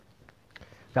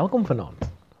Welkom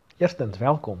vanaand. Eerstens,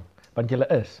 welkom, want julle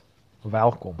is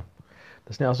welkom.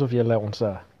 Dis nie asof julle ons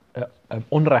 'n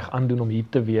onreg aandoen om hier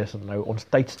te wees en nou ons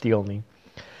tyd steel nie.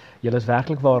 Julle is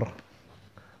werklik waar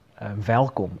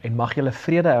welkom en mag julle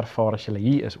vrede ervaar as julle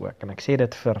hier is ook. En ek sê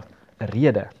dit vir 'n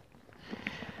rede.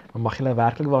 Maar mag julle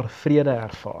werklik waar vrede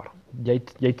ervaar. Jy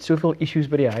het soveel issues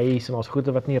by die huis en ons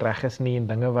goede wat nie reg is nie en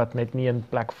dinge wat net nie in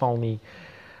plek val nie.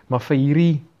 Maar vir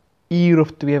hierdie uur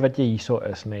of 2 wat jy hierso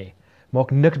is, nê,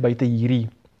 maak niks buite hierdie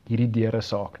deure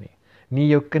saak nie. Nie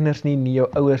jou kinders nie, nie jou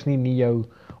ouers nie, nie jou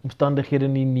omstandighede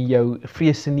nie, nie jou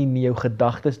vrese nie, nie jou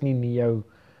gedagtes nie, nie jou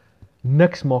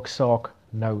niks maak saak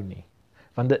nou nie.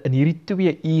 Want in hierdie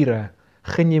 2 ure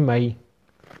gun jy my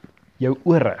jou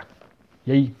ore.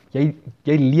 Jy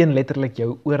leen letterlik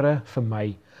jou ore vir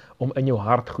my om in jou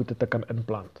hart goede te kan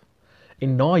inplant.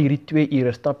 En na hierdie 2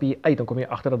 ure stap jy uit, dan kom jy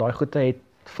agter dat daai goede het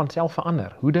van self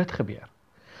verander. Hoe dit gebeur?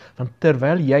 Want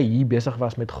terwyl jy hier besig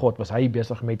was met God, was hy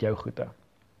besig met jou goede.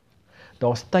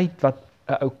 Daar's tyd wat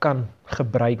 'n ou kan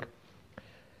gebruik,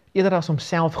 eerder as om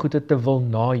self goede te wil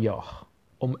najag,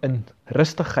 om in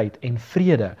rustigheid en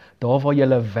vrede, daar waar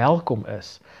jy welkom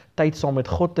is, tyd saam met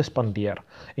God te spandeer.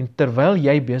 En terwyl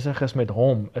jy besig is met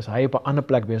hom, is hy op 'n ander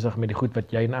plek besig met die goed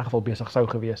wat jy in elk geval besig sou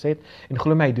gewees het. En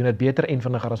glo my, hy doen dit beter en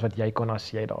vinniger as wat jy kon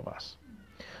as jy daar was.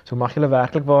 So mag julle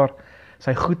werklik waar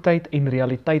sy goedheid en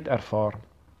realiteit ervaar,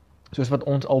 soos wat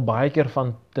ons al baie keer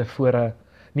van tevore,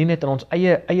 nie net in ons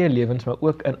eie lewens, maar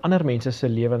ook in ander mense se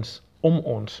lewens om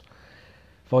ons,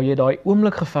 waar jy daai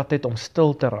oomblik gevat het om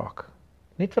stil te raak.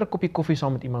 Net vir 'n koppie koffie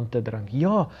saam met iemand te drink.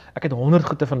 Ja, ek het 100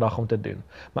 goede vandag om te doen,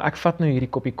 maar ek vat nou hierdie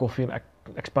koppie koffie en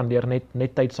ek spandeer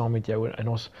net tyd saam met jou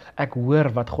en ek hoor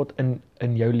wat God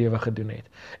in jou lewe gedoen het.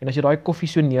 En as jy daai koffie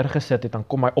so neergesit het, dan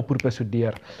kom hy oproepe so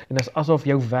deur. En dit is asof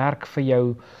jou werk vir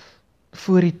jou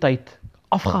voor die tyd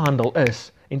afgehandel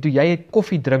is, en toe jy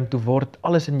koffie drink, toe word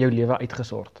alles in jou lewe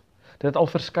uitgesort. Dit het al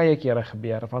verskeie kere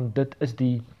gebeur, want dit is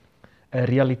die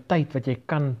realiteit wat jy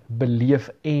kan beleef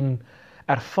en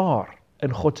ervaar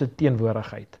in God se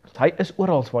teenwoordigheid. Hy is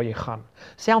oral waar jy gaan.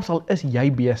 Selfs al is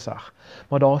jy besig,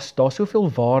 maar daar's soveel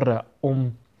waarde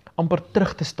om amper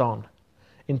terug te staan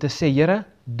en te sê, Here,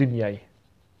 doen jy.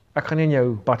 Ek gaan nie in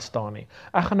jou pad staan nie.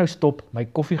 Ek gaan nou stop, my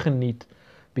koffie geniet,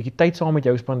 bietjie tyd saam met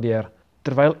jou spandeer.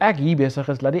 Terwyl ek hier besig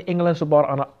is, laat die engele so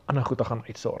baie ander goede gaan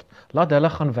uitsort. Laat hulle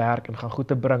gaan werk en gaan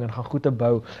goede bring en gaan goede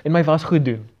bou en my was goed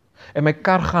doen. En my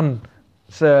kar gaan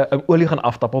se olie gaan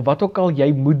aftap of wat ook al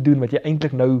jy moet doen wat jy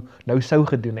eintlik nou sou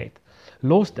gedoen het.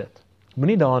 Los dit.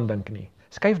 Moenie daaraan dink nie.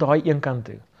 Skuif daai een kant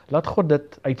toe. Laat God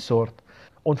dit uitsort.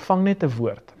 Ontvang net 'n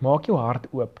woord. Maak jou hart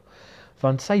oop.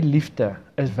 Want sy liefde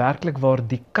is werklik waar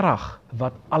die krag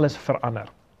wat alles verander.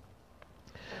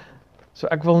 So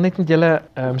ek wil net met julle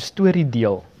storie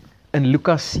deel in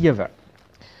Lukas 7.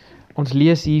 Ons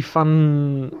lees hier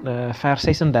van vers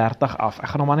 36 af. Ek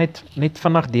gaan hom maar net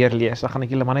vinnig deurlees. Dan gaan ek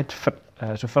julle maar net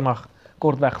so vinnig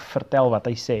kortweg vertel wat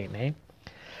hy sê, né?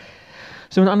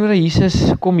 So met ander woorde,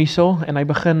 Jesus kom hierso en hy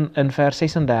begin in vers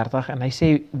 36 en hy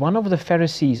sê, one of the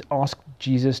Pharisees asked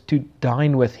Jesus to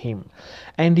dine with him,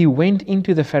 and he went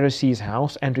into the Pharisee's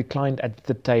house and reclined at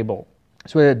the table.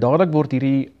 So dadelik word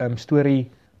hierdie storie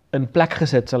in plek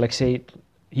gesit, sal ek sê.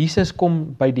 Jesus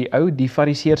kom by die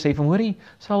fariseer sê van, hoorie,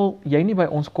 sal jy nie by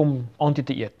ons kom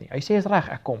aandete eet nie? Hy sê, is reg,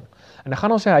 ek kom. En hy gaan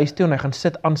na sy huis toe en hy gaan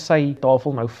sit aan sy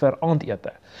tafel nou vir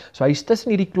aandete. So hy is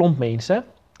tussen hierdie klomp mense,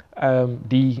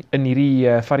 die in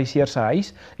hierdie fariseer se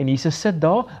huis, en Jesus sit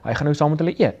daar, hy gaan nou saam met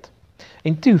hulle eet.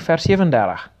 En toe, vers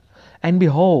 37, and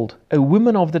behold, a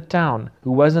woman of the town,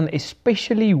 who was an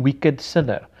especially wicked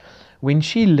sinner, when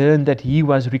she learned that he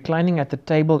was reclining at the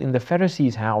table in the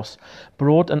Pharisee's house,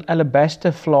 brought an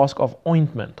alabaster flask of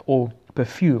ointment, or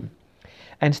perfume,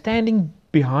 and standing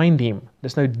behind him,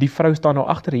 dis nou die vrou staan nou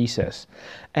agter Jesus,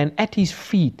 and at his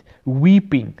feet,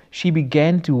 weeping, she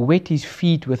began to wet his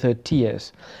feet with her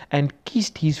tears, and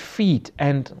kissed his feet,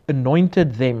 and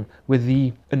anointed them with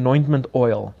the anointment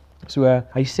oil. So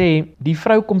hy sê, die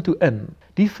vrou kom toe in,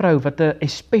 die vrou wat 'n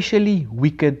especially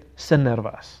wicked sinner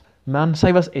was. Man,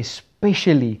 sy was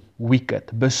especially wicked,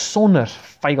 besonder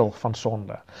vuil van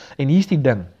sonde. En hier's die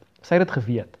ding, sy het dit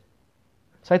geweet.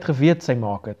 Sy het geweet sy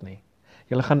maak dit nie.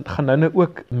 Julle gaan nou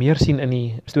ook meer sien in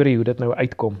die storie hoe dit nou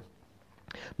uitkom.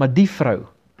 Maar die vrou,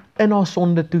 in haar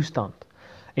sonde toestand,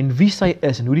 en wie sy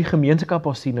is, en hoe die gemeenskap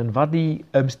haar sien, en wat die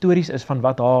stories is van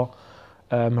wat haar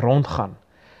rondgaan,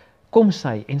 kom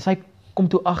sy, en sy kom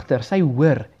toe agter, sy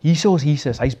hoor, hierso is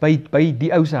Jesus, hy's by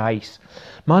die ou se huis.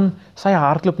 Man, sy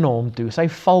hardloop na hom toe, sy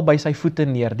val by sy voete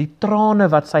neer, die trane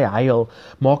wat sy huil,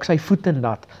 maak sy voete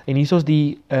nat, en hierso is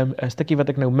die stukkie wat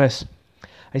ek nou mis.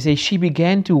 Hy sê, she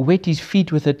began to wet his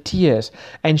feet with her tears,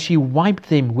 and she wiped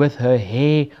them with her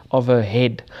hair of her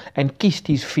head, and kissed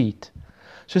his feet.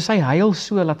 So sy huil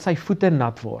so, laat sy voete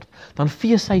nat word. Dan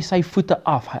vee sy voete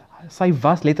af. Sy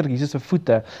was letterlik Jesus se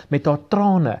voete met haar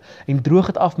trane, en droog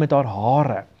het af met haar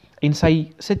hare. En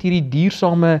sy sit hierdie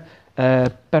diersame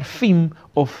parfuum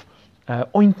of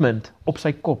ointment op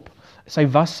sy kop. Sy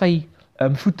was sy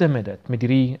voete met dit, met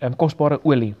hierdie kosbare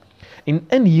olie. En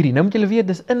in hierdie, nou moet julle weet,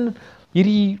 dis in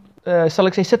hierdie, sal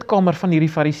ek sê, sitkamer van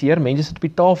hierdie fariseer, mense sit op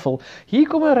die tafel, hier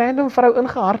kom 'n random vrou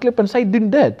ingehardloop en sy doen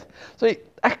dit. So,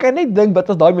 ek kan net dink, wat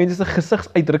was daai mense se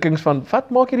gesigsuitdrukkings van,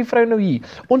 wat maak hierdie vrou nou hier?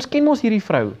 Ons ken mos hierdie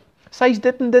vrou. Sy is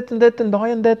dit en dit en dit en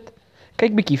daai en dit.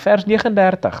 Kyk bietjie, vers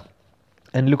 39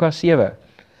 in Lukas 7.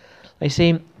 Hy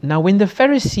sê, now when the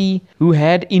Pharisee who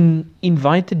had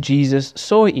invited Jesus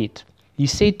saw it, he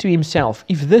said to himself,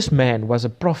 if this man was a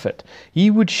prophet,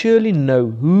 he would surely know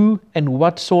who and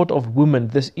what sort of woman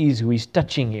this is who is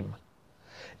touching him.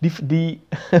 Die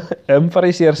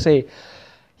Fariseer sê,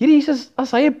 hierdie Jesus,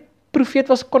 as hy 'n profeet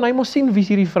was, kon hy mos sien wie is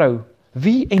hierdie vrou.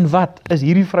 Wie en wat is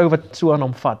hierdie vrou wat so aan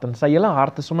hom vat? En sy hele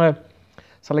hart is sommer,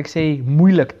 sal ek sê,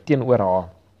 moeilik teenoor haar.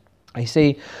 Hy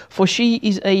sê, for she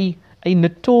is a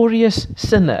notorious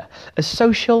sinner, a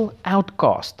social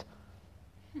outcast.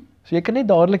 So jy kan net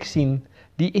dadelik sien,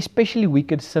 die especially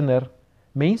wicked sinner,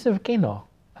 mense ken haar.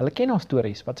 Hulle ken haar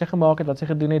stories, wat sy gemaak het, wat sy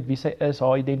gedoen het, wie sy is,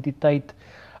 haar identiteit,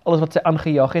 alles wat sy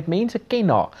aangejaag het, mense ken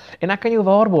haar. En ek kan jou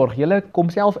waarborg, julle kom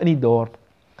self in die dorp,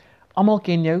 almal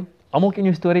ken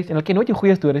jou stories, en hulle ken nooit jou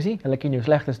goeie stories nie, hulle ken jou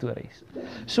slegte stories.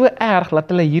 So erg, laat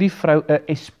hulle hierdie vrou 'n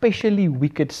especially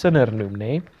wicked sinner noem,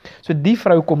 né? So die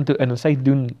vrou kom toe in, en sy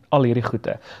doen al hierdie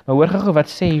goede. Maar hoor gou wat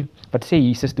sê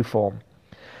Jesus toe vir hom.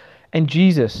 And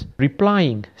Jesus,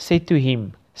 replying, said to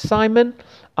him, Simon,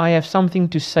 I have something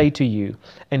to say to you.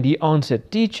 And he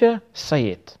answered, Teacher, say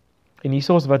it. En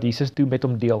hier is wat Jesus toe met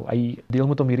hom deel. Hy deel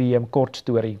met hom hierdie kort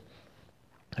storie.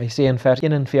 Hy sê in vers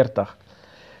 41,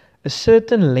 a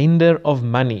certain lender of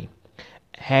money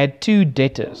had two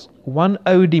debtors. One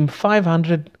owed him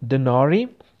 500 denarii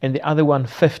and the other one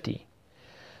 50.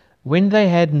 When they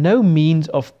had no means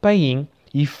of paying,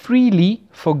 he freely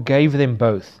forgave them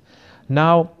both.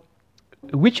 Now,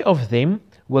 which of them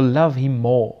will love him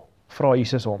more? Vra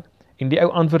Jesus hom. En die ou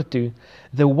antwoord toe,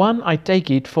 the one I take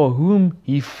it for whom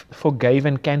he forgave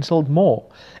and cancelled more.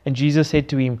 And Jesus said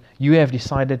to him, you have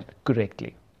decided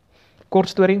correctly. Kort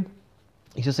storie,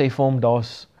 Jesus sê vir hom,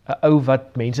 daar's 'n ou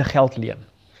wat mense geld leen.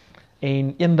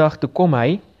 En eendag toe kom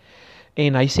hy,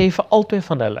 en hy sê vir albei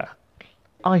van hulle,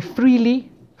 I freely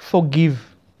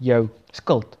forgive jou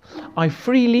skuld. I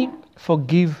freely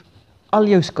forgive al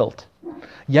jou skuld.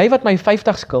 Jy wat my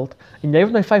 50 skuld, en jy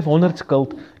wat my 500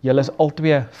 skuld, julle is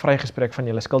albei vrygespreek van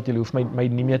julle skuld, julle hoef my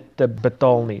nie meer te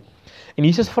betaal nie. En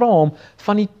Jesus vra hom,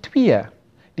 van die twee,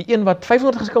 die een wat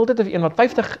 500 geskuld het, of die een wat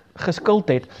 50 geskuld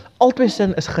het, albei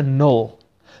sin is genul.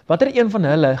 Watter een van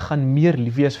hulle gaan meer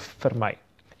lief wees vir my?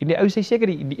 En die ou sê seker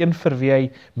die een vir wie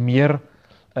hy meer,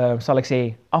 sal ek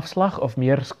sê, afslag of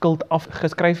meer skuld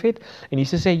afgeskryf het. En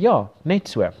Jesus sê ja, net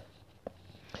so.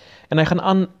 En hy gaan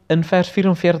aan in vers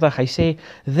 44, hy sê,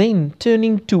 then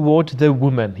turning toward the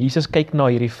woman, Jesus kyk na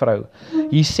hierdie vrou.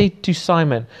 He said to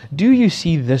Simon, do you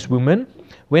see this woman?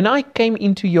 When I came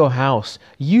into your house,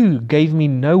 you gave me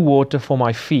no water for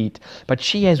my feet, but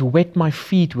she has wet my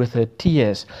feet with her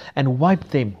tears and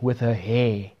wiped them with her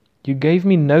hair. You gave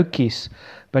me no kiss,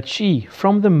 but she,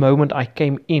 from the moment I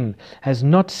came in, has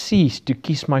not ceased to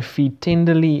kiss my feet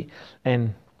tenderly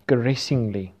and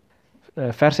caressingly.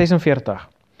 Vers 46.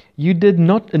 You did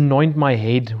not anoint my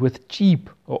head with cheap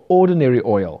or ordinary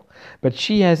oil, but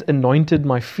she has anointed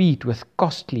my feet with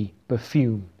costly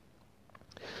perfume.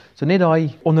 So net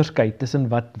daai onderskeid tussen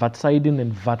wat sy doen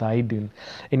en wat hy doen.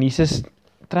 En Jesus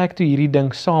trek toe hierdie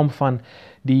ding saam van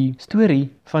die storie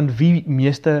van wie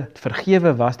meeste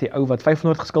vergewe was, die ou wat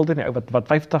 500 geskuld het en die ou wat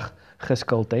 50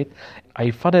 geskuld het.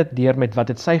 Hy vat dit deur met wat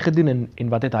het sy gedoen en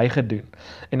wat het hy gedoen.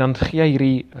 En dan gee hy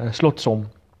hierdie slotsom.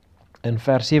 In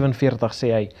vers 47 sê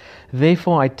hy,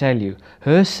 therefore I tell you,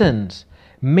 her sins,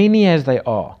 many as they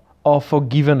are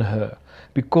forgiven her,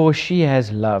 because she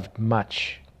has loved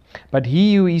much. But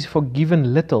he who is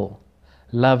forgiven little,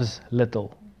 loves little.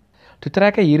 Toe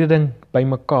trek hy hierdie ding by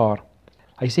mekaar.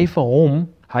 Hy sê vir hom,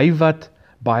 hy wat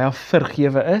baie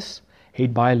vergewe is,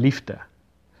 het baie liefde.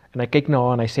 En hy kyk na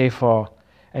haar en hy sê vir haar,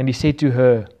 and he said to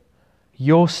her,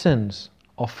 your sins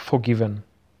are forgiven.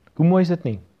 Hoe mooi is dit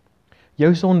nie?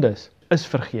 Jou sondes is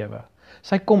vergewe.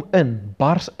 Sy kom in,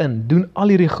 bars in, doen al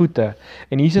hierdie goede,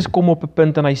 en Jesus kom op 'n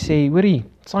punt en hy sê, hoorie,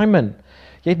 Simon,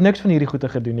 jy het niks van hierdie goede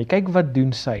gedoen nie, kyk wat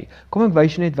doen sy. Kom ek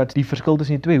wys jou net wat die verskil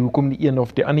tussen die twee, hoekom die een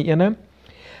of die ander ene.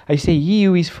 Hy sê, he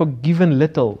who is forgiven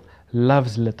little,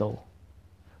 loves little.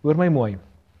 Hoor my mooi.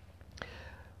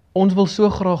 Ons wil so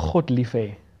graag God lief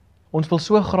hê. Ons wil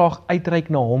so graag uitreik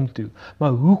na hom toe.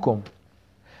 Maar hoekom?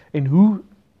 En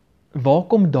waar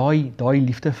kom daai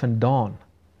liefde vandaan?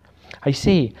 Hy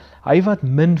sê, hy wat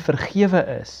min vergewe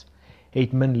is,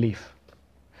 het min lief.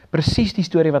 Presies die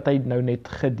storie wat hy nou net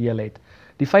gedeel het.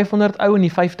 Die 500 ou en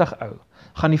die 50 ou.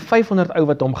 Gaan die 500 ou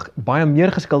wat hom baie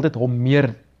meer geskuld het, hom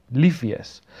meer lief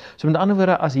wees. So met ander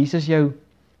woorde, as Jesus jou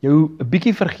 'n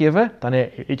bietjie vergewe, dan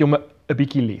het jy hom 'n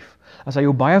bietjie lief. As hy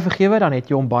jou baie vergewe, dan het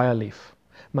jy hom baie lief.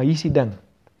 Maar hier is die ding.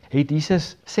 Het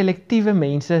Jesus selektiewe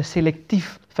mense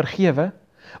selektief vergewe,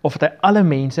 of het hy alle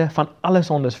mense van alle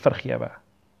sondes vergewe?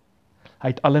 Hy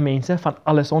het alle mense van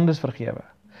alle sondes vergewe.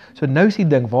 So nou is die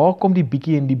ding, waar kom die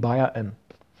bietjie en die baie in?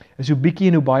 Is hoe bietjie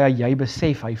en hoe baie jy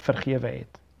besef hy vergewe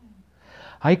het.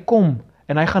 Hy kom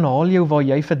en hy gaan haal jou waar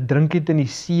jy verdrink het in die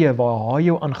see, waar haai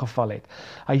jou aangeval het.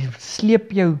 Hy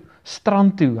sleep jou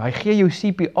strand toe, hy gee jou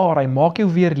CPR, hy maak jou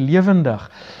weer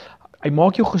lewendig. Hy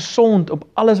maak jou gesond op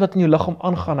alles wat in jou liggaam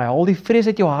aangaan. Hy haal die vrees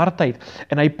uit jou hart uit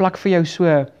en hy plak vir jou so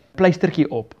 'n pleistertjie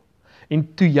op. En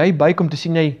toe jy bykom te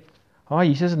sien jy,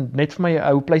 Jesus het net vir my 'n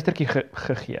ou pleistertjie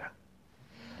gegee.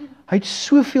 Hy het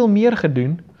soveel meer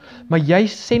gedoen, maar jy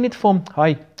sê net vir hom,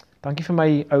 dankie vir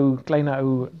my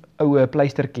ou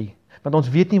pleistertjie, want ons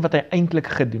weet nie wat hy eintlik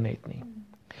gedoen het nie.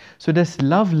 So dis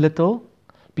love little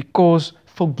because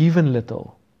forgiven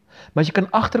little. Maar as jy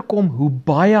kan agterkom hoe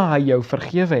baie hy jou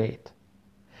vergewe het,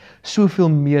 soveel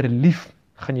meer lief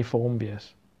gaan jy vir hom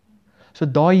wees. So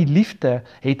daai liefde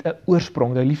het 'n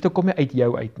oorsprong, daai liefde kom nie uit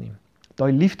jou uit nie.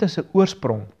 Daai liefde se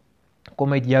oorsprong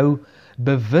kom uit jou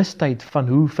bewustheid van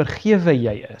hoe vergewe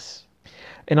jy is.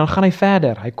 En dan gaan hy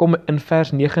verder, hy kom in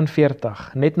vers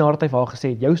 49, net nadat hy vir haar gesê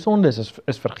het, jou sondes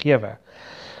is vergewe.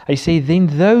 Hy sê, then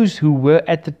those who were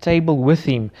at the table with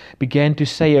him began to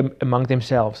say among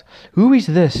themselves, who is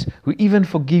this who even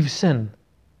forgives sin?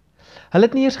 Hulle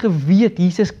het nie eers geweet,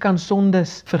 Jesus kan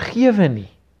sondes vergewe nie.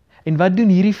 En wat doen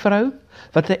hierdie vrou,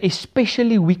 wat 'n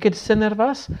especially wicked sinner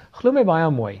was? Glo my baie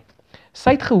mooi.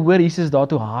 Sy het gehoor, Jesus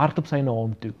daartoe hard op sy na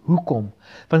hom toe. Hoekom?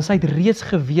 Want sy het reeds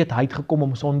geweet, hy het gekom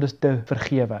om sondes te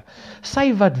vergewe.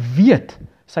 Sy wat weet,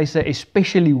 sy's 'n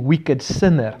especially wicked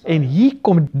sinner. En hier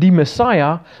kom die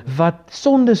Messiah, wat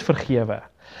sondes vergewe.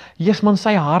 Jesus man,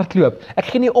 sy hardloop. Ek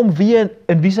gee nie om wie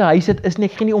in wie sy huis sit is nie,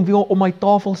 ek gee nie om wie om my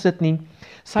tafel sit nie.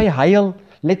 Sy huil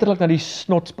letterlik na die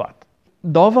snotspad.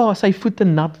 Daar waar sy voete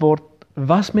nat word,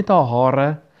 was met haar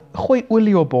hare, gooi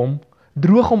olie op hom,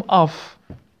 droog hom af.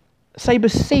 Sy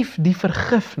besef die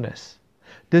vergifnis.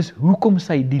 Dis hoekom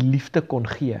sy die liefde kon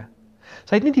gee.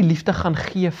 Sy het nie die liefde gaan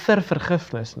gee vir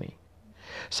vergifnis nie.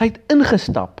 Sy het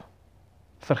ingestap,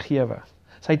 vergewe.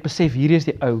 Sy het besef, hier is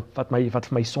die ou wat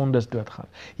vir my sondes doodgaan.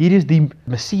 Hier is die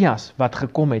Messias wat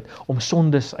gekom het om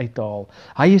sondes uit te haal.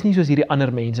 Hy is nie soos hierdie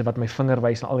ander mense wat my vinger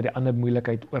wys en al die ander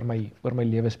moeilikheid oor my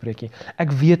lewe spreek nie.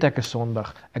 Ek weet ek is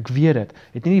sondig, ek weet dit.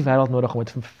 Ek het nie die wêreld nodig om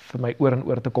dit vir my oor en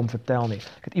oor te kom vertel nie.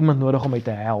 Ek het iemand nodig om my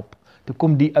te help. Toe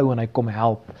kom die ou en hy kom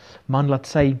help. Man, laat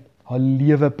sy haar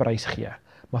lewe prys gee.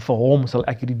 Maar vir hom sal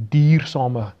ek hierdie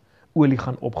duursame olie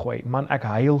gaan opgooi. Man, ek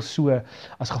huil so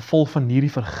as gevolg van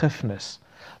hierdie vergifnis.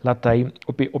 Laat hy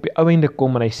op die ou einde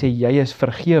kom en hy sê, jy is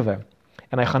vergewe.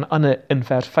 En hy gaan aan in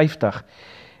vers 50.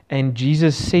 And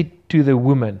Jesus said to the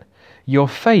woman, your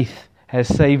faith has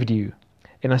saved you.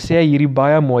 En dan sê hy hierdie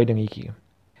baie mooi dingetjie.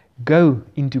 Go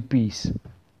into peace.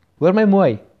 Hoor my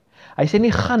mooi. Hy sê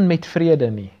nie gaan met vrede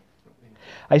nie.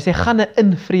 Hy sê gaan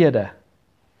in vrede.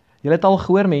 Julle het al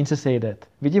gehoor mense sê dit.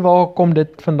 Weet jy waar kom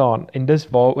dit vandaan? En dis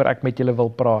waaroor ek met julle wil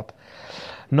praat.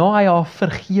 Na hy haar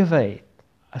vergewe het,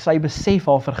 as hy besef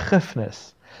haar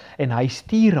vergifnis, en hy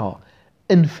stuur haar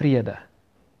in vrede.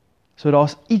 So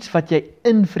daar's iets wat jy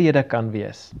in vrede kan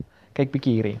wees. Kyk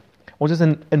bietjie hierdie. Ons is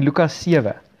in Lukas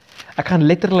 7. Ek gaan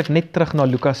letterlik net terug na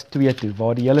Lukas 2 toe,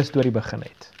 waar die hele storie begin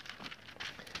het.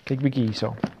 Kyk bietjie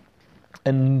hierso.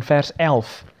 In vers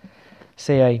 11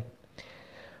 sê hy,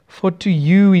 for to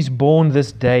you is born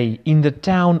this day in the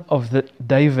town of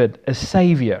David a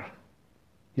Savior.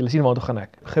 Julle sien waartoe gaan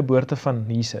ek. Geboorte van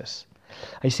Jesus.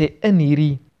 Hy sê in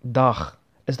hierdie dag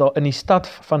is daar in die stad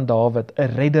van Dawid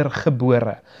 'n redder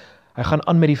gebore. Hy gaan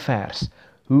aan met die vers.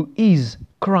 Who is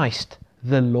Christ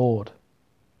the Lord?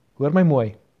 Hoor my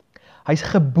mooi. Hy's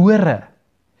gebore.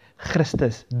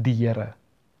 Christus die Here.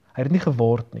 Hy het nie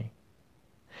geword nie.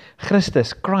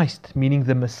 Christus, Christ, meaning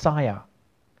the Messiah,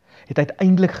 het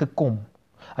uiteindelik gekom.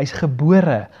 Hy's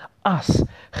gebore as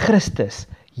Christus,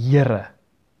 Here.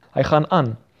 Hy gaan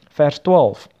aan, vers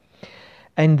 12.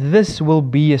 And this will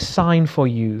be a sign for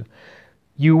you.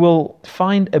 You will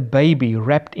find a baby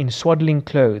wrapped in swaddling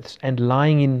clothes and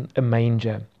lying in a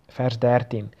manger. Vers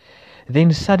 13.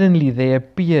 Then suddenly there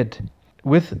appeared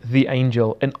with the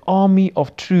angel an army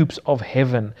of troops of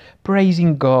heaven,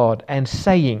 praising God and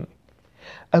saying,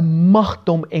 'n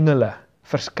magdom engele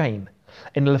verskyn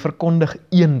en hulle verkondig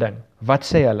een ding. Wat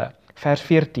sê hulle? Vers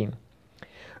 14.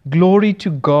 Glory to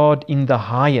God in the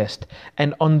highest,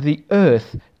 and on the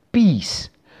earth peace,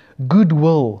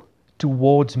 goodwill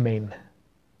towards men.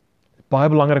 Baie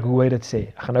belangrik hoe hy dit sê.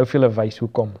 Ek gaan nou vir julle wys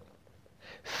hoekom.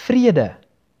 Vrede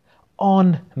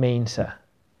aan mense.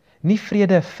 Nie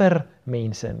vrede vir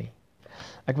mense nie.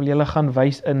 Ek wil julle gaan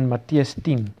wys in Matteus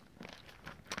 10.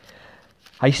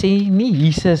 Hy sê nie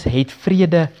Jesus het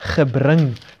vrede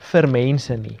gebring vir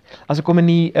mense nie. As ek hom in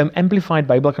die Amplified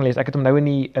Bybel kan lees, ek het hom nou in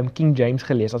die King James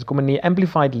gelees, as ek hom in die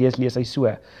Amplified lees hy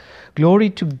so. Glory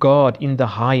to God in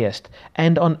the highest,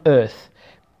 and on earth,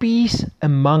 peace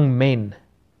among men.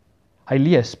 Hy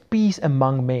lees, peace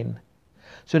among men.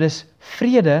 So dis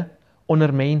vrede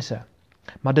onder mense.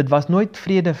 Maar dit was nooit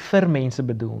vrede vir mense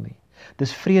bedoel nie.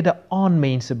 Dis vrede aan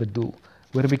mense bedoel.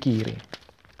 Hoor 'n bietjie hierdie.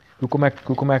 Hoekom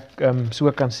ek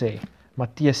so kan sê.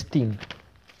 Matteus 10.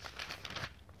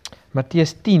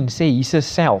 Matteus 10 sê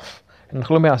Jesus self. En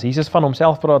glo my, as Jesus van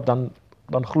homself praat, dan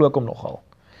glo ek hom nogal.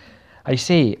 Hy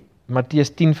sê, Matteus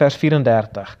 10 vers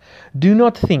 34. Do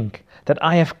not think that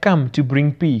I have come to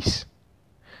bring peace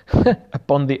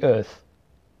upon the earth.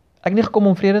 Ek het nie gekom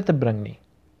om vrede te bring nie.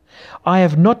 I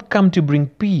have not come to bring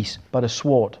peace, but a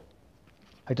sword.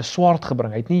 Hy het 'n swaard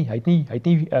gebring, hy het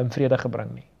nie vrede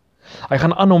gebring nie. Hy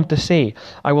gaan aan om te sê,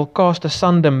 I will cast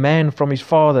asunder man from his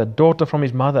father, daughter from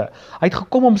his mother. Hy het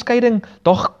gekom om skeiding,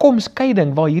 daar gekom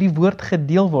skeiding waar hierdie woord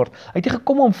gedeel word. Hy het nie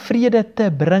gekom om vrede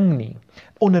te bring nie,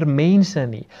 onder mense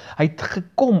nie. Hy het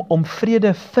gekom om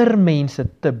vrede vir mense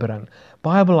te bring.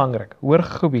 Baie belangrik, hoor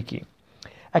gou 'n bietjie.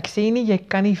 Ek sê nie, jy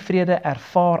kan nie vrede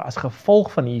ervaar as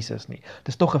gevolg van Jesus nie.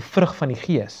 Dis tog 'n vrug van die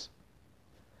Gees.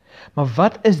 Maar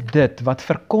wat is dit wat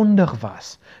verkondig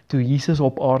was toe Jesus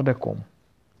op aarde kom?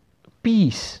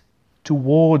 Peace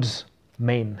towards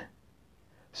men.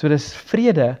 So dis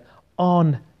vrede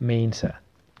aan mense.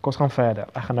 Kom ons gaan verder.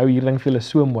 Ek gaan nou hier ding vir julle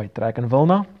so mooi trek. En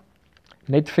Wilna,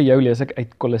 net vir jou lees ek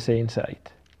uit Kolossense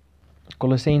uit.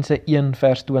 Kolossense 1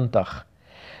 vers 20.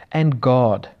 And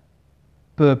God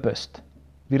purposed.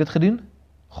 Wie het dit gedoen?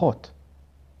 God.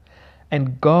 And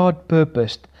God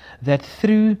purposed that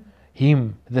through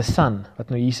him, the Son, wat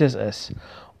nou Jesus is,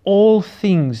 all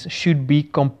things should be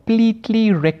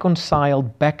completely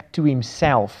reconciled back to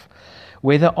himself,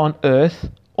 whether on earth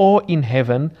or in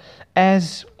heaven,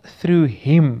 as through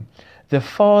him the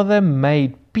Father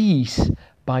made peace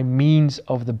by means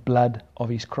of the blood of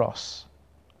his cross.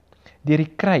 Deur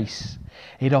die kruis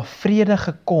het daar vrede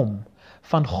gekom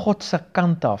van God se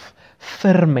kant af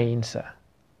vir mense.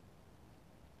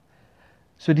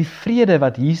 So die vrede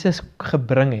wat Jesus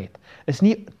gebring het, is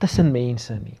nie tussen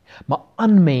mense nie, maar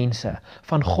aan mense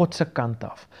van God se kant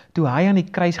af. Toe hy aan die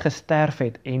kruis gesterf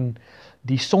het en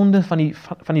die sonde van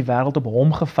die wêreld op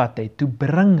hom gevat het, toe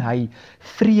bring hy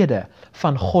vrede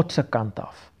van God se kant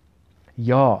af.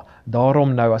 Ja,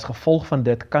 daarom nou as gevolg van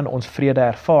dit kan ons vrede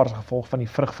ervaar as gevolg van die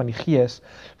vrug van die Gees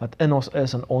wat in ons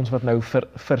is en ons wat nou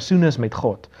versoen is met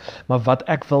God. Maar wat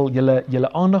ek wil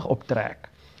julle aandag optrek,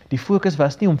 die fokus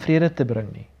was nie om vrede te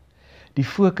bring nie. Die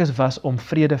fokus was om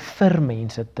vrede vir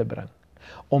mense te bring.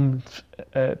 Om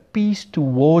peace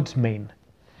towards men.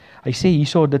 Hy sê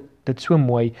hierso dit so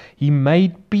mooi, he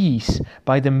made peace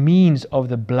by the means of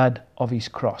the blood of his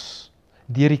cross.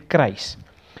 Deur die kruis.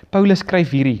 Paulus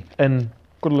skryf hierdie in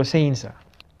Kolossense.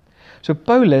 So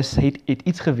Paulus het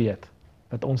iets geweet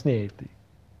wat ons nie het nie.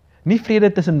 Nie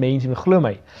vrede tussen mense nie, glo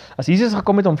my. As Jesus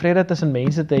gekom het om vrede tussen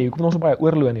mense te hê, hoekom ons op baie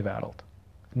oorlog in die wêreld?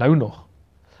 Nou nog.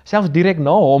 Selfs direk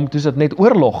na hom, toe is dit net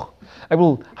oorlog. Ek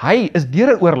bedoel, hy is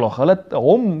deur 'n oorlog. Hulle het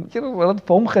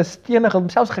vir hom gestenig, hulle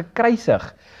het selfs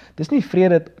gekruisig. Dis nie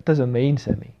vrede tussen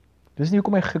mense nie. Dis nie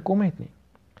hoekom hy gekom het nie.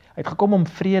 Hy het gekom om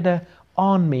vrede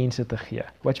aan mense te gee.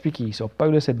 Watch bietjie hierso.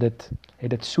 Paulus het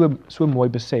dit so mooi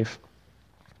besef.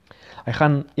 Hy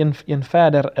gaan een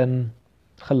verder in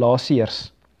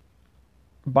Galasiërs.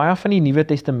 Baie van die Nuwe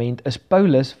Testament is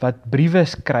Paulus wat briewe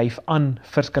skryf aan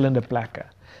verskillende plekke.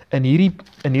 In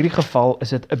hierdie geval is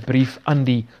dit 'n brief aan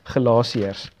die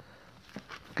Galasiërs,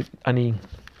 aan die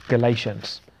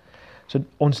Galatians. So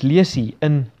ons lees hier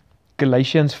in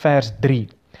Galatians vers 3.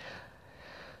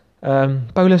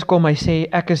 Paulus kom, hy sê,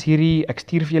 ek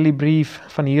stuur vir julle brief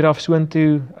van hier af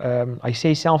soontoe. Hy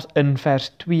sê selfs in vers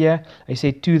 2, hy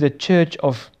sê to the church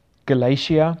of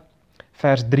Galatia,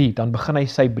 vers 3, dan begin hy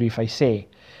sy brief, hy sê,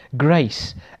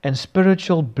 Grace and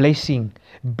spiritual blessing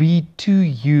be to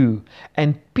you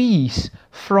and peace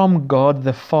from God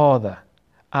the Father,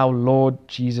 our Lord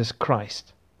Jesus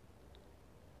Christ.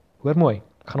 Hoor mooi,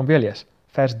 ek gaan hom weer lees.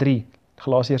 Vers 3,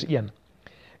 Galasiërs 1.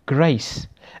 Grace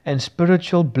and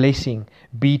spiritual blessing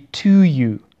be to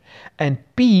you and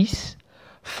peace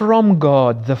from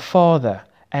God the Father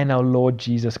and our Lord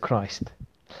Jesus Christ.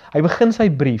 Hy begin sy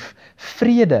brief,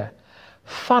 vrede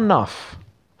van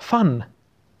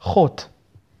God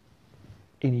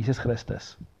en Jesus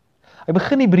Christus. Hy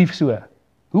begin die brief so.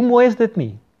 Hoe mooi is dit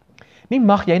nie? Nie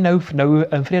mag jy nou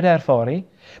in vrede ervaar nie.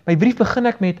 My brief begin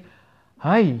ek met,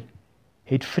 hy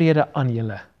het vrede aan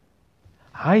julle.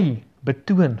 Hy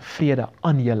betoon vrede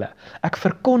aan julle. Ek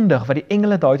verkondig wat die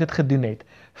engele daai tyd gedoen het.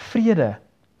 Vrede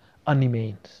aan die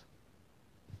mens.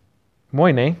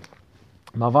 Mooi, né?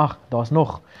 Maar wag, daar's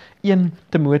nog 1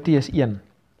 Timoteus 1.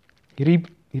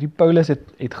 Hierdie Paulus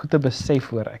het goed te besef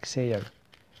hoor, ek sê jou.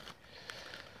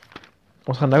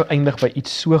 Ons gaan nou eindig by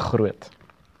iets so groot.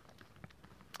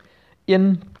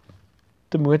 1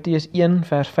 Timoteus 1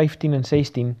 vers 15 en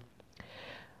 16.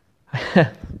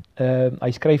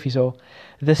 Hy skryf hierso,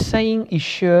 the saying is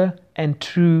sure and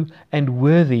true and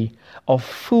worthy of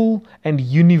full and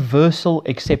universal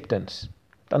acceptance.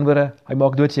 Dan word hy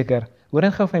maak doodseker, hoor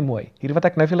en gou vir my mooi, hier wat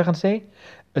ek nou vir julle gaan sê,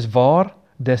 is waar,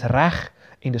 dis reg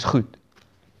en dis goed.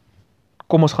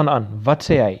 Kom ons gaan aan, wat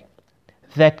sê hy?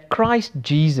 That Christ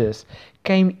Jesus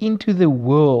came into the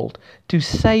world to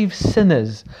save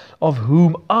sinners, of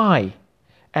whom I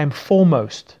am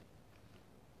foremost.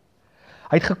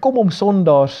 Hy het gekom om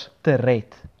sondaars te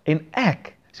red, en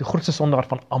ek is die grootste sondaar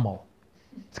van almal.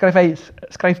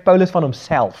 Skryf Paulus van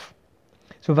homself.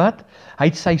 So wat? Hy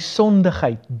het sy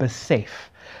sondigheid besef.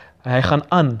 Hy gaan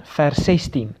aan, vers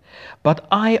 16. But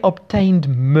I obtained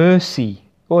mercy.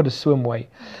 Oh, dit is so mooi.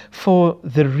 For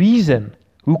the reason,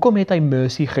 hoekom het hy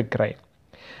mercy gekry?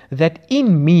 That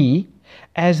in me,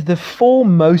 as the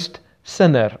foremost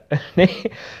sinner,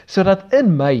 nee, sodat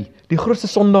in my, die grootste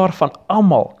sondaar van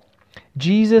almal,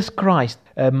 Jesus Christ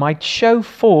might show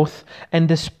forth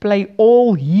and display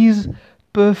all his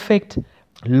perfect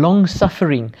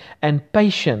long-suffering and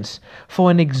patience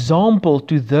for an example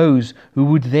to those who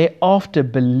would thereafter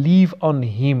believe on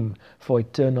him for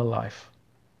eternal life.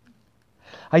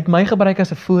 Hy het my gebruik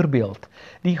as 'n voorbeeld.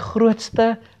 Die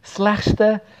grootste,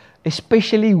 slegste,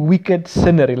 especially wicked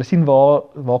sinner. Julle sien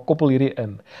waar koppel hierdie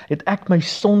in. Het ek my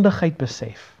sondigheid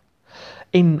besef.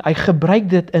 En hy gebruik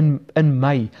dit in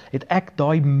my, het ek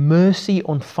daai mercy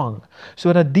ontvang,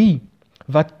 sodat die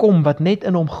wat kom, wat net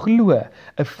in hom glo,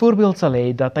 'n voorbeeld sal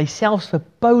hê, dat hy selfs vir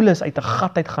Paulus uit 'n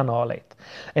gat uit gaan haal het.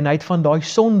 En hy het van daai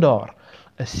sondaar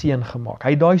 'n seun gemaak. Hy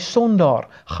het daai sondaar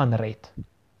gaan red.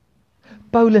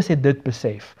 Paulus het dit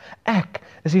besef. Ek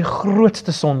is die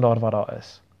grootste sondaar wat daar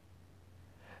is.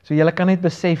 So julle kan net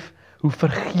besef hoe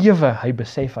vergewe hy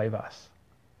besef hy was.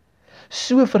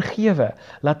 So vergewe,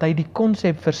 dat hy die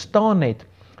konsep verstaan het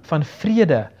van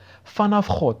vrede vanaf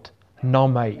God na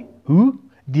my. Hoe?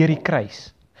 Deur die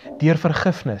kruis, deur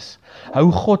vergifnis.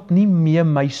 Hou God nie meer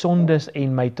my sondes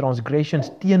en my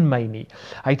transgressions teen my nie.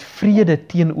 Hy het vrede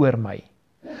teenoor my.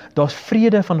 Daar's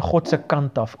vrede van God se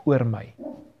kant af oor my.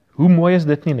 Hoe mooi is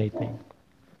dit nie net nie?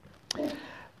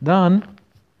 Dan,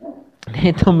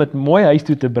 net om het mooi huis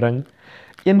toe te bring,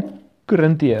 1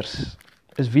 Korintiërs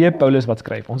is weer Paulus wat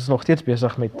skryf. Ons is nog steeds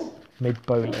besig met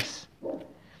Paulus.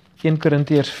 1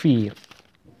 Korintiërs 4,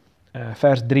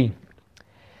 vers 3.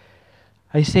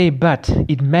 Hy sê, but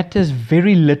it matters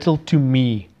very little to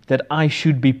me that I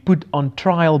should be put on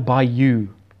trial by you.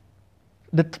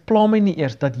 Dit pla my nie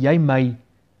eers dat jy my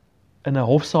in 'n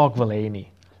hofsaak wil hê nie.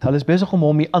 Hulle is besig om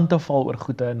hom hier aan te val oor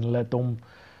goede en hulle het hom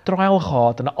trial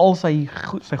gehad en al sy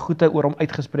goede oor hom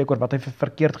uitgespreek oor wat hy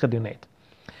verkeerd gedoen het.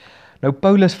 Nou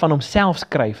Paulus van homself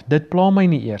skryf, dit pla my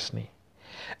nie eers nie.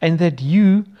 And that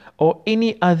you or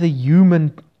any other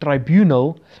human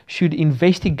tribunal should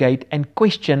investigate and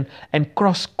question and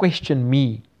cross-question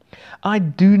me. I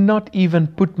do not even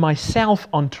put myself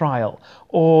on trial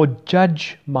or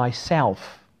judge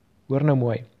myself. Hoor nou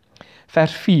mooi.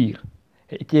 Vers 4.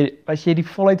 As jy die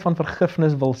volheid van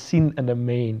vergifnis wil sien in 'n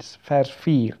mens, vers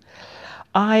 4.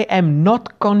 I am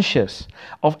not conscious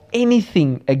of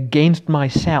anything against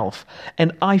myself,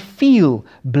 and I feel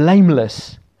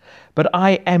blameless. But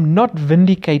I am not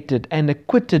vindicated and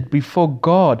acquitted before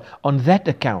God on that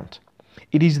account.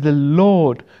 It is the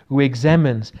Lord who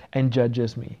examines and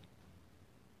judges me.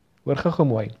 Hoor gou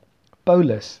mooi.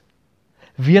 Paulus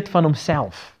weet van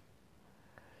homself.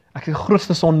 Ek is die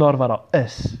grootste sondaar wat daar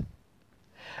is.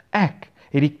 Ek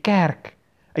het die kerk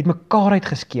uitmekaar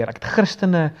uitgeskeer, ek het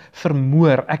Christene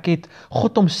vermoor, ek het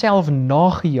God homself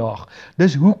nagejaag.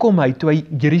 Dis hoekom hy, toe hy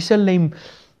Jerusalem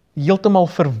heeltemal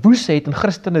verwoes het en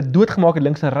Christene doodgemaak het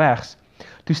links en regs,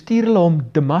 toe stuur hulle hom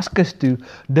Damaskus toe,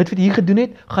 dit wat hy gedoen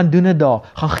het, gaan doen het daar,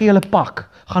 gaan gee hulle pak,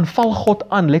 gaan val God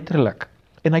aan, letterlik.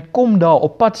 En hy kom daar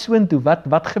op pad soontoe,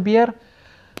 wat gebeur?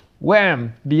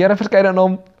 Wham, die Here verskyn aan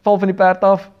hom, val van die perd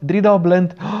af, 3 dae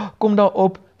blind, kom daar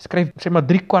op, skryf sê maar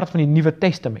 3/4 van die Nuwe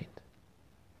Testament.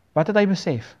 Wat het hy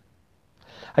besef?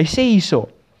 Hy sê hierso,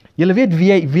 julle weet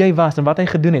wie hy was en wat hy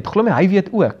gedoen het, glo my, hy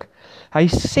weet ook. Hy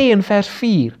sê in vers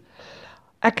 4,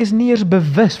 ek is nie eers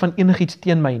bewus van enigiets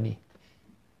teen my nie.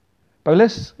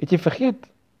 Paulus, het jy vergeet?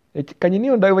 Kan jy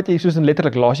nie onthou wat jy soos in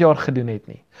letterlik laas jaar gedoen het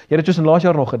nie? Jy het dit soos in laas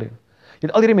jaar nog gedoen. Jy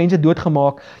het al die mense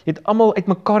doodgemaak, jy het almal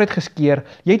uitmekaar uitgeskeer,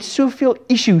 jy het soveel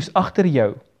issues agter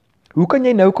jou. Hoe kan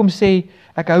jy nou kom sê,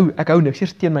 ek hou niks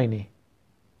eers teen my nie?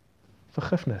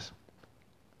 Vergifnis.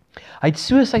 Hy het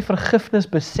so sy vergifnis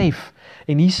besef,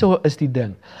 en hierso is die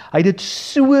ding, hy het dit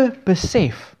so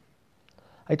besef,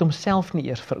 hy het homself nie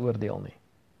eers veroordeel nie.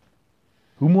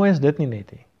 Hoe mooi is dit nie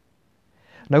net nie?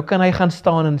 Nou kan hy gaan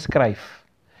staan en skryf,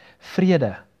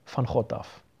 vrede van God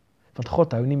af, want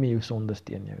God hou nie meer jou sondes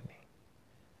teen jou nie.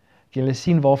 Julle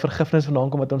sien waar vergifnis vandaan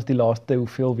kom wat ons die laaste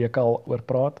hoeveel weke al oor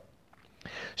praat?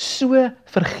 So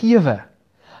vergewe,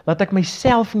 dat ek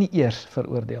myself nie eers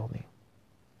veroordeel nie.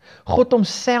 God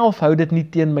homself hou dit nie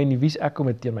teen my nie, wie is ek om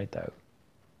dit teen my te hou?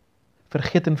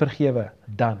 Vergeet en vergewe,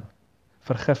 dan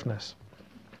vergifnis.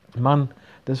 Man,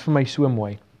 dit is vir my so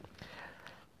mooi.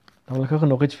 Dan wil ek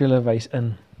nog iets vir julle wys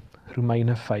in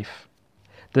Romeine 5.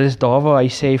 Dit is daar waar hy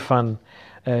sê van,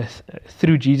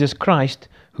 through Jesus Christ,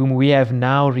 whom we have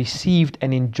now received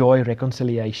and enjoy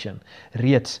reconciliation.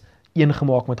 Reeds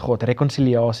eengemaak met God,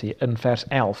 reconciliasie in vers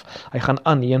 11. Hy gaan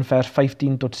aan hier in vers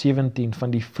 15 tot 17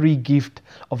 van die free gift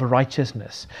of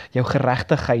righteousness. Jou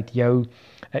geregtigheid, jou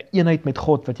eenheid met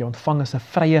God wat jy ontvang as 'n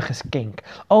vrye geskenk.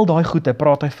 Al daai goede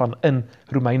praat hy van in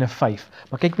Romeine 5.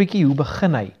 Maar kyk bietjie hoe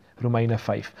begin hy Romeine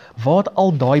 5. Waar het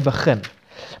al daai begin?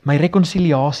 My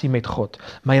reconciliasie met God,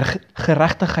 my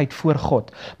geregtigheid voor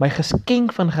God, my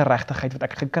geskenk van geregtigheid wat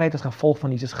ek gekry het as gevolg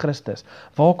van Jesus Christus.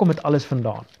 Waar kom dit alles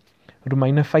vandaan?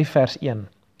 Romeine 5 vers 1.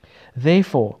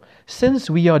 Therefore,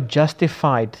 since we are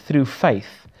justified through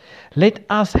faith, let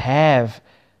us have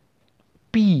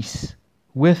peace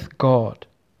with God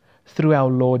through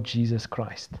our Lord Jesus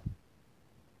Christ.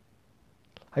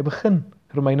 Hy begin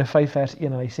Romeine 5 vers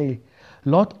 1 en hy sê,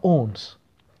 laat ons,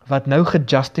 wat nou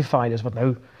gejustified is, wat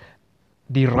nou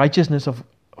die righteousness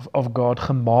of God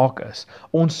gemaak is,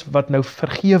 ons wat nou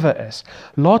vergewe is,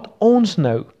 laat ons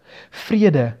nou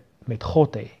vrede met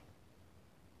God hê.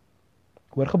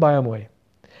 Hoor gou baie mooi.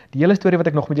 Die hele storie wat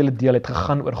ek nog met julle deel het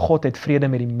gegaan oor God het vrede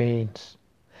met die mens.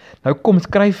 Nou kom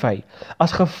skryf hy,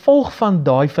 as gevolg van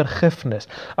daai vergifnis,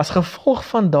 as gevolg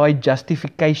van daai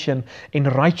justification en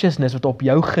righteousness wat op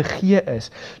jou gegee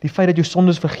is, die feit dat jou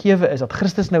sondes vergewe is, dat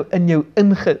Christus nou in jou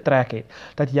ingetrek het,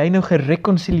 dat jy nou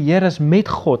gereconcilieer is met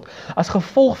God, as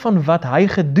gevolg van wat hy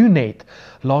gedoen het,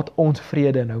 laat ons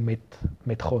vrede nou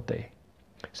met God hê.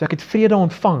 So ek het vrede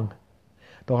ontvang,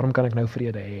 daarom kan ek nou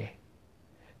vrede hê.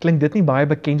 Klink dit nie baie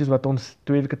bekend soos wat ons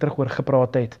 2 weke terug oor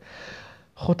gepraat het?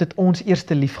 God het ons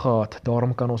eerste lief gehad,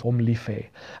 daarom kan ons hom lief hê.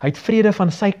 Hy het vrede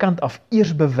van sy kant af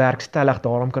eers bewerkstellig,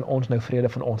 daarom kan ons nou vrede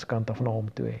van ons kant af na hom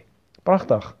toe hê.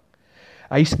 Pragtig.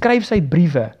 Hy skryf sy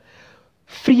briewe,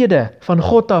 vrede van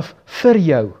God af vir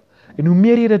jou. En hoe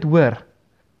meer jy dit hoor,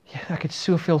 ek het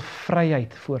soveel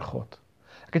vryheid voor God.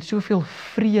 Ek het soveel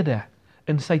vrede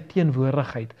in sy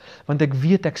teenwoordigheid, want ek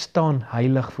weet ek staan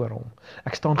heilig voor hom.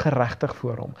 Ek staan geregtig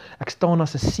voor hom. Ek staan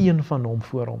as 'n seun van hom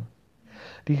voor hom.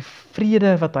 Die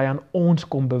vrede wat hy aan ons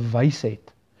kom bewys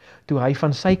het, toe hy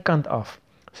van sy kant af,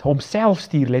 homself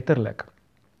stuur letterlik,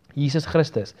 Jesus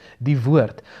Christus, die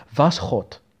woord, was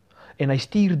God, en hy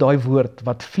stuur daai woord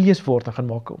wat vlees word en gaan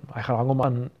maak hom, hy gaan hang hom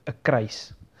aan 'n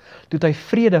kruis, toe het hy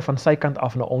vrede van sy kant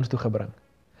af na ons toe gebring,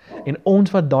 en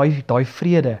ons wat daai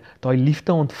vrede, daai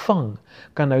liefde ontvang,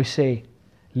 kan nou sê,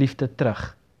 liefde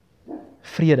terug,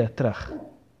 vrede terug.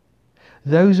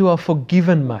 Those who are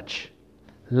forgiven much,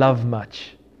 love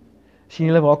much. Sien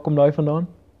julle waar kom daai vandaan?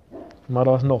 Maar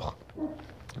daar's nog.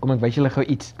 Kom ek wys julle gou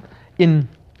iets. 1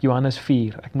 Johannes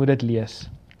 4, ek moet dit lees.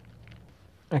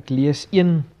 Ek lees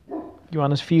 1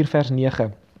 Johannes 4 vers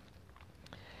 9.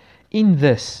 In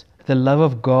this, the love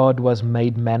of God was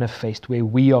made manifest where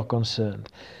we are concerned,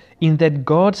 in that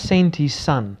God sent his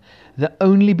Son, the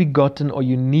only begotten or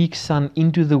unique Son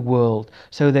into the world,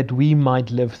 so that we might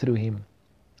live through him.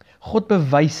 God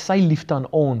bewys sy liefde aan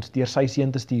ons deur sy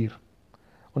seun te stuur.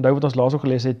 Onthou wat ons laas ook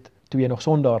gelees het, toe jy nog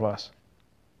sondaar was.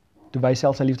 toe wys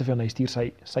self sy liefde vir jou, en hy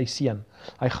stuur sy seun.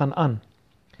 Hy gaan aan.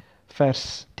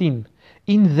 Vers 10.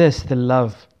 In this the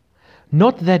love,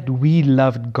 not that we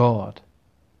loved God.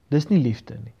 Dis nie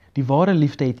liefde nie. Die ware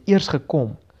liefde het eers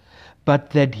gekom, but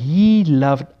that he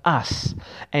loved us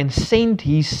and sent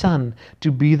his son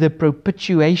to be the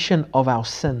propitiation of our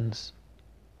sins.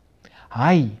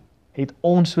 Hy het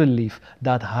ons so lief,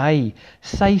 dat hy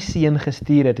sy seun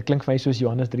gestuur het, dit klink vir my soos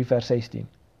Johannes 3 vers 16,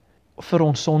 vir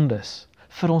ons sondes,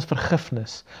 vir ons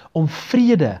vergifnis, om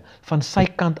vrede van sy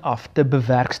kant af te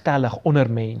bewerkstellig onder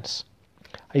mens.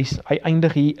 Hy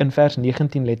eindig hier in vers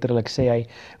 19 letterlik, sê hy,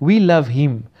 we love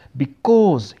him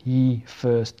because he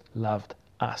first loved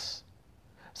us.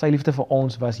 Sy liefde vir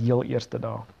ons was heel eerste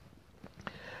daar.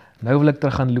 Nou wil ek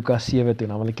terug aan Lukas 7 toe,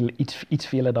 dan wil ek julle iets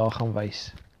vir julle daar gaan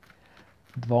wys,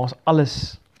 waar ons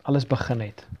alles begin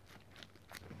het.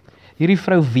 Hierdie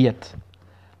vrou weet,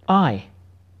 I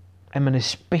am an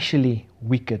especially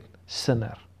wicked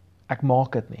sinner. Ek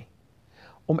maak dit nie.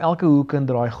 Om elke hoek en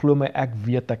draai, glo my, ek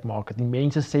weet ek maak dit nie.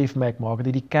 Mense sê vir my ek maak dit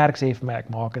nie, die kerk sê vir my ek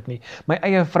maak dit nie, my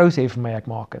eie vrou sê vir my ek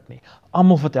maak dit nie,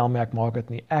 almal vertel my ek maak dit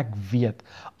nie, ek weet.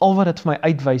 Al wat dit vir my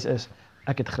uitwys is,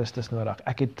 ek het Christus nodig.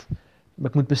 Ek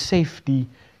moet besef die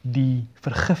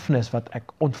vergifnis wat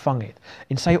ek ontvang het.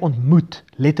 En sy ontmoet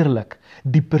letterlik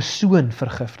die persoon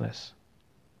vergifnis.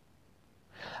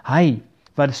 Hy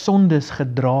wat sondes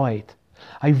gedra het,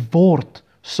 hy word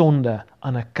sonde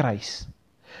aan 'n kruis.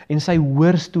 En sy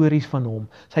hoor stories van hom.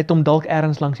 Sy het hom dalk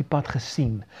ergens langs die pad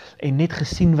gesien en net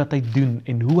gesien wat hy doen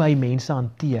en hoe hy mense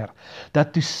hanteer.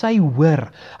 Dat toe sy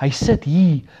hoor, hy sit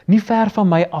hier, nie ver van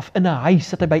my af in 'n huis,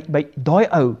 sit hy by daai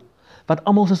ou wat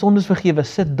almal se sondes vergewe,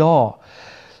 sit daar.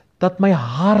 Dat my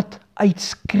hart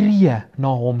uitskree na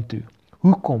hom toe.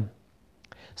 Hoekom?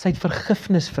 Sy het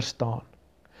vergifnis verstaan.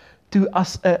 Toe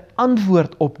as 'n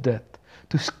antwoord op dit,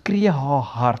 toe skree haar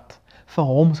hart, vir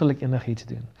hom sal ek enigiets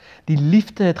doen. Die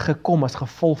liefde het gekom as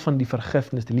gevolg van die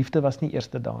vergifnis. Die liefde was nie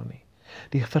eerste daar nie.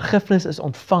 Die vergifnis is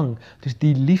ontvang, dus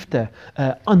die liefde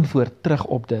antwoord terug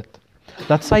op dit.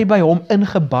 Dat sy by hom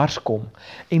ingebars kom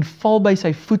en val by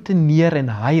sy voete neer en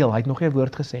huil. Hy het nog nie 'n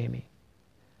woord gesê nie.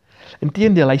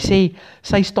 Inteendeel, hy sê,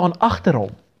 sy staan agter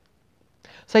hom.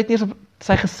 Sy het nie eens op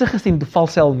sy gesig gesien, toe val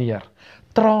sy al neer.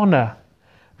 Trane,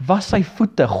 was sy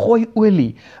voete, gooi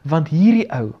olie, want hierdie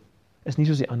ou is nie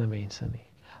soos die ander mense nie.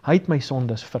 Hy het my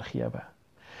sondes vergewe.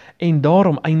 En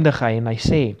daarom eindig hy en hy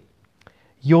sê,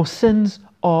 your sins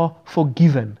are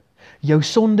forgiven. Jou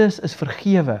sondes is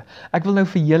vergewe. Ek wil nou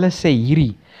vir julle sê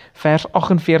hierdie, vers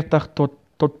 48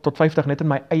 tot 50, net in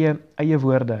my eie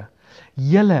woorde.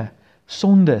 Julle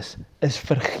sondes is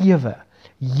vergewe.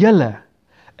 Julle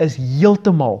is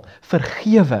heeltemal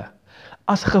vergewe.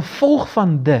 As gevolg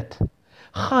van dit,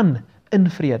 gaan in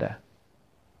vrede.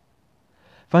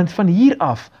 Want van hier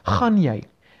af gaan jy,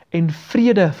 en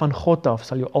vrede van God af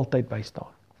sal jou altyd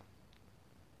bystaan.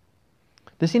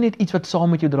 Dis nie net iets wat saam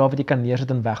met jou dra, wat jy kan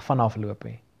neersit en weg vanaf loop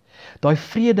nie. Daai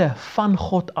vrede van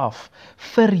God af,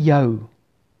 vir jou,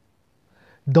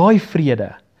 daai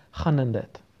vrede, gaan in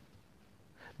dit.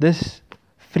 Dis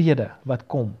vrede wat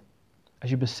kom,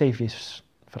 as jy besef jy is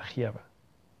vergewe.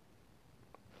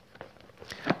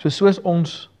 Soos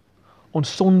ons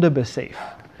sonde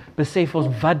besef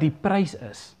ons wat die prys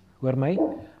is, hoor my,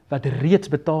 wat reeds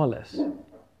betaal is.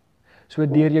 So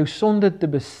deur jou sonde te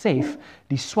besef,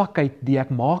 die swakheid die ek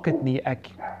maak het nie,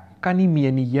 ek kan nie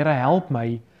meer nie, Here help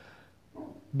my,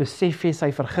 besef jy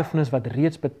sy vergifnis wat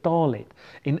reeds betaal het,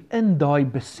 en in daai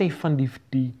besef van die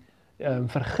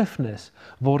vergifnis,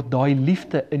 word daai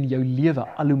liefde in jou lewe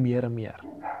al hoe meer en meer.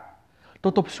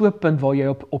 Tot op so 'n punt waar jy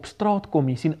op straat kom,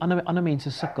 jy sien ander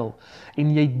mense sukkel, en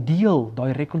jy deel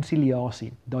daai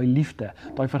rekonsiliasie, daai liefde,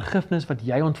 daai vergifnis wat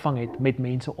jy ontvang het met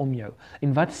mense om jou.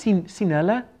 En wat sien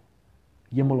hulle?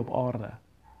 Hemel op aarde.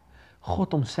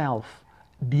 God homself,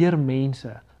 deur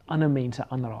mense, ander mense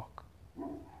aanraak.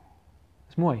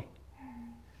 Dis mooi.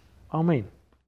 Amen.